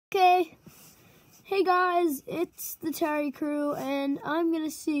Hey guys, it's the Terry crew, and I'm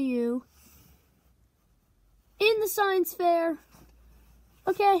gonna see you in the science fair.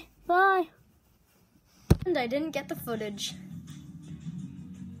 Okay, bye. And I didn't get the footage.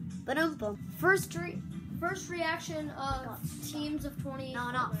 First reaction of teams of 20.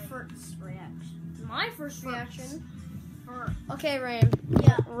 No, not first reaction. My first reaction. First. Okay, Raim.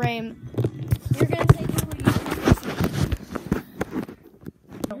 Yeah. Raim. You're gonna take over.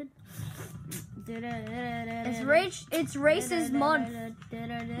 It's Race's month.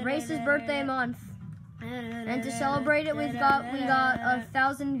 Race's birthday month. And to celebrate it, we got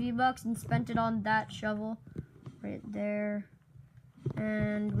 1,000 V-Bucks and spent it on that shovel right there.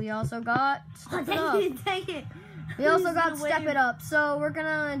 And we also got Step It Up. Take it. We also got Step It Up. So we're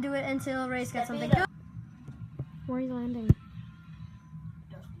gonna do it until Race gets something good. Where are you landing?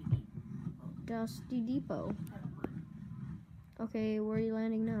 Dusty Depot. Okay, where are you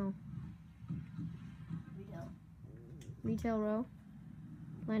landing now? Retail row.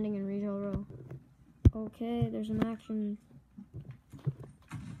 Landing in retail row. Okay, there's an action.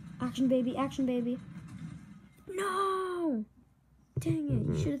 Action baby, action baby. No! Dang it,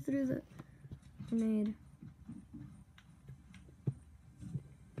 you should have threw the grenade.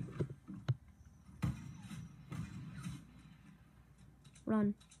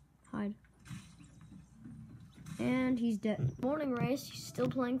 Run. Hide. And he's dead. Morning, Race. He's still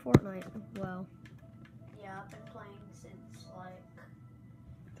playing Fortnite. Well. Yeah, I've been playing since like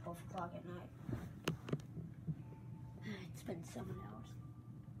 12 o'clock at night. It's been 7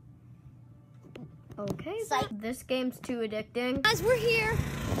 hours. Okay. This game's too addicting. Guys, we're here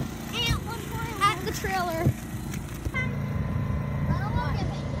at the trailer.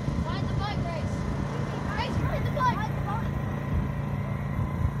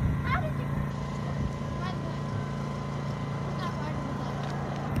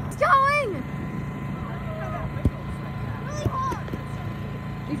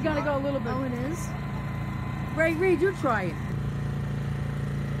 He's got to go a little bit. Oh, it is? Ray, Reed, you try it.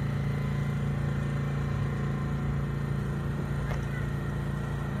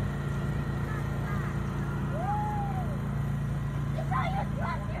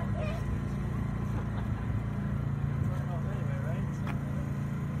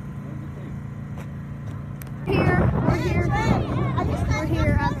 We're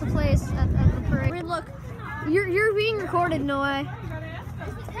here at the place, at the parade. Look, you're being recorded, Noah.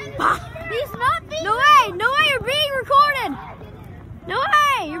 He's not being No way, you're being recorded. No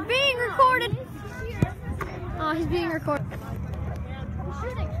way, you're being recorded. Oh, he's being recorded.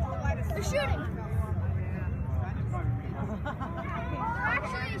 They're shooting. They're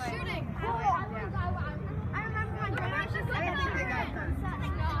actually shooting. I remember my grandma.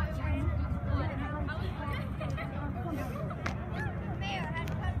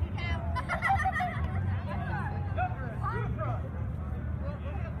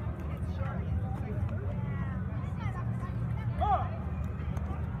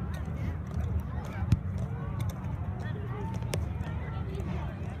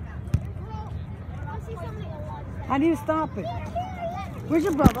 How do you stop it? Where's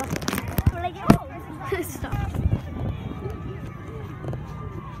your brother? Stop.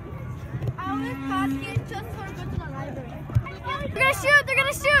 They're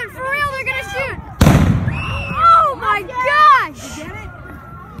gonna shoot, for real, they're gonna shoot. Oh my gosh! You get it?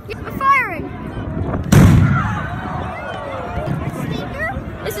 You're firing.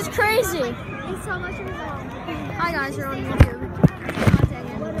 This is crazy. Hi guys, you're on YouTube.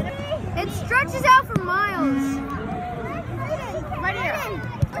 It stretches out for miles. Right here.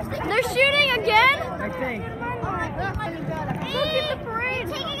 They're shooting again? I think. Look at the parade.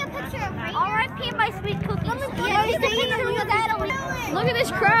 Taking a picture of me. R.I.P. my sweet cookies. Look at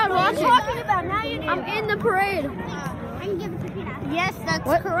this crowd watching. What are you talking about? Now you do. I'm in the parade. I can give it to Peter. Yes,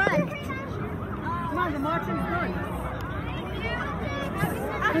 that's correct. Come on, the marching's done.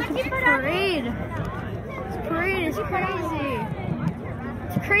 Look at this parade. This parade is crazy.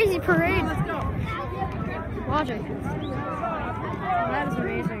 It's a crazy parade. Let's go. Watch it. That is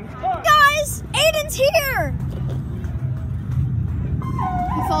amazing. Guys, Aiden's here.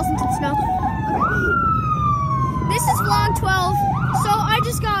 He falls into the snow. This is vlog 12. So I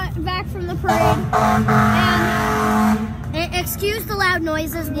just got back from the parade. And Excuse the loud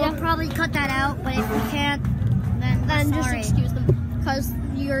noises. We'll probably cut that out, but if we can't, then just sorry. excuse them, because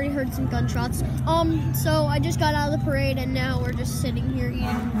you already heard some gunshots. So I just got out of the parade, and now we're just sitting here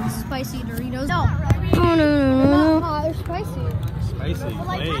eating spicy Doritos. No. Oh, no. They're spicy. Spicy,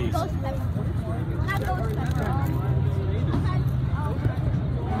 Lay's.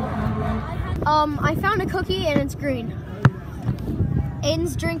 I found a cookie, and it's green.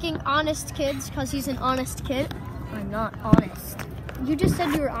 Aiden's drinking Honest Kids because he's an honest kid. I'm not honest. You just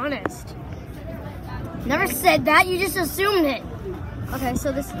said you were honest. Never said that. You just assumed it. Okay,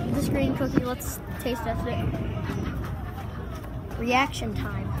 so this green cookie, let's taste test it. Reaction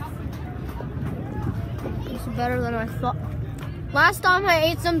time. It's better than I thought. Last time I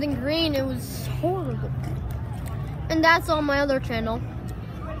ate something green, it was horrible. And that's on my other channel.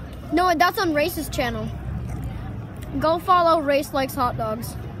 No, that's on Race's channel. Go follow Race Likes Hot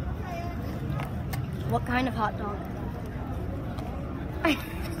Dogs. What kind of hot dog?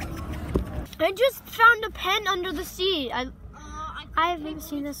 I just found a pen under the seat. I haven't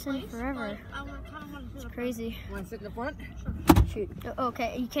seen this in forever. It's crazy. Want to sit in the front? Shoot.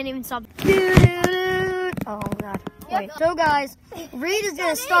 Okay, you can't even stop. Oh god. Wait. So guys, Reed is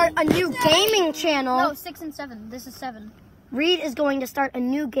gonna start a new gaming channel. No, 6 and 7. This is 7. Reed is going to start a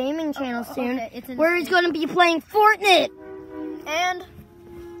new gaming channel soon, Okay, where he's going to be playing Fortnite and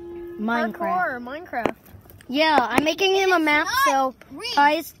Minecraft. Yeah, I'm making him a map, so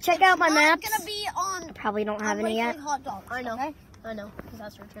guys, check out my maps. Gonna be on. I probably don't have any yet. Hot dogs. I know. Okay? I know, because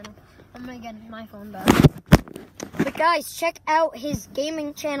that's her channel. I'm gonna get my phone back But guys, check out his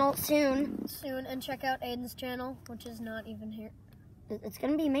gaming channel soon. and check out Aiden's channel, which is not even here. It's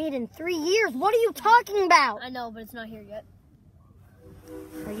going to be made in 3 years. What are you talking about? I know, but it's not here yet.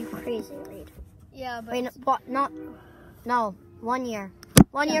 Are you crazy, Reed? Yeah, but Wait, no, 1 year.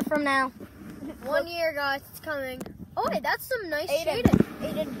 1 year from now. 1 year, guys, it's coming. Oh, wait, that's some nice Aiden, shading.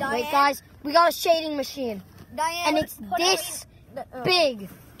 Aiden, Diane. Wait, guys, we got a shading machine. Diane, And it's put this big.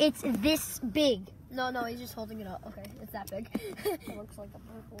 It's this big. No, he's just holding it up. Okay, it's that big. It looks like a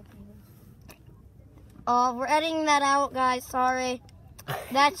purple penis. Oh, we're editing that out, guys. Sorry.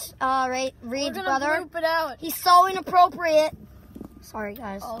 That's Reed's We're gonna brother. group it out. He's so inappropriate. Sorry,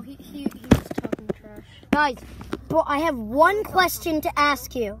 guys. Oh, he was talking trash. Guys, but I have one question to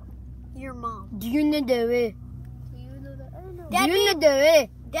ask you. Your mom. Do you know do it? Do you know that? I don't know. Do you know do it?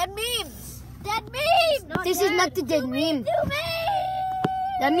 Dead memes. Dead memes. This is not the dead meme. Do me.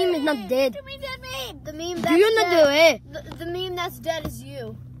 That meme is not dead. Do me dead meme. The meme Do that's you know do dead. it? The meme that's dead is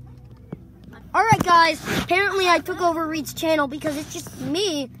you. Alright, guys. Apparently, I took over Reed's channel because it's just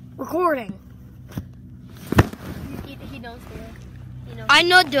me recording. He knows here. He knows. I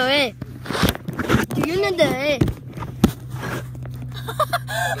know do it. Do you know do it?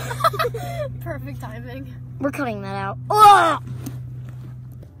 Perfect timing. We're cutting that out. Oh!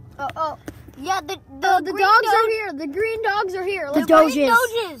 Oh. Yeah, the The green dogs dog- are here. The green dogs are here. The Let's go. Doges.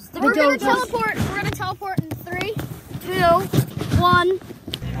 Doges. We're gonna Doges. teleport. We're gonna teleport in 3, 2, 1.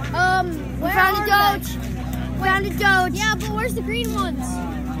 Where Found a are Doge. Found a Doge. Yeah, but where's the green ones?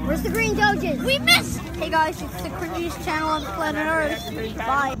 Where's the green Doges? We missed. Hey guys, it's the cringiest channel on planet Earth.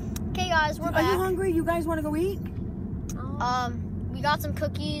 Bye. Okay, guys, we're Are you back. hungry? You guys want to go eat? We got some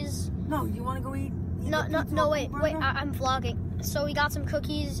cookies. No, you want to go eat? No, wait, I'm vlogging. So we got some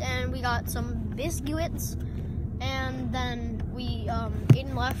cookies and we got some biscuits, and then we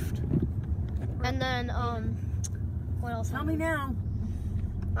Aiden left, and then what else? Tell me now.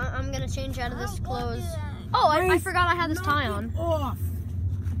 I'm gonna change out of this clothes. Oh, I forgot I had this tie on. Off.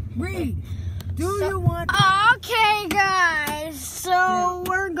 Reed, do you want? Okay, guys. So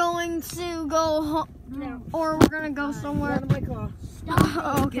we're going to go home, or we're gonna go somewhere. Out of my car.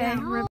 Okay.